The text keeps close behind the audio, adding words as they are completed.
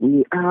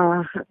We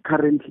are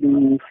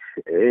currently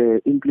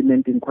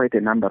implementing quite a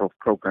number of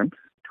programs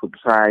to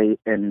try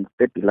and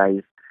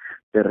stabilize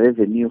the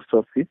revenue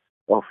sources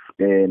of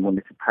the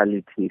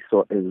municipality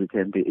so as we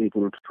can be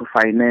able to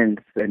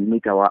finance and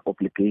meet our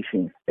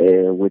obligations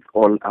with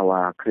all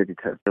our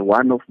creditors.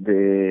 One of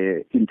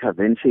the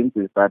interventions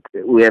is that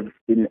we have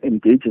been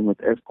engaging with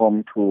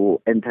Eskom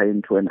to enter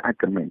into an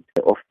agreement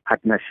of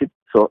partnership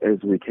so as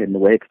we can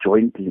work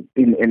jointly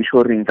in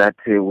ensuring that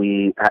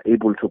we are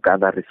able to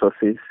gather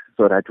resources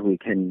so that we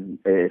can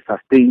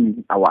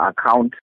sustain our account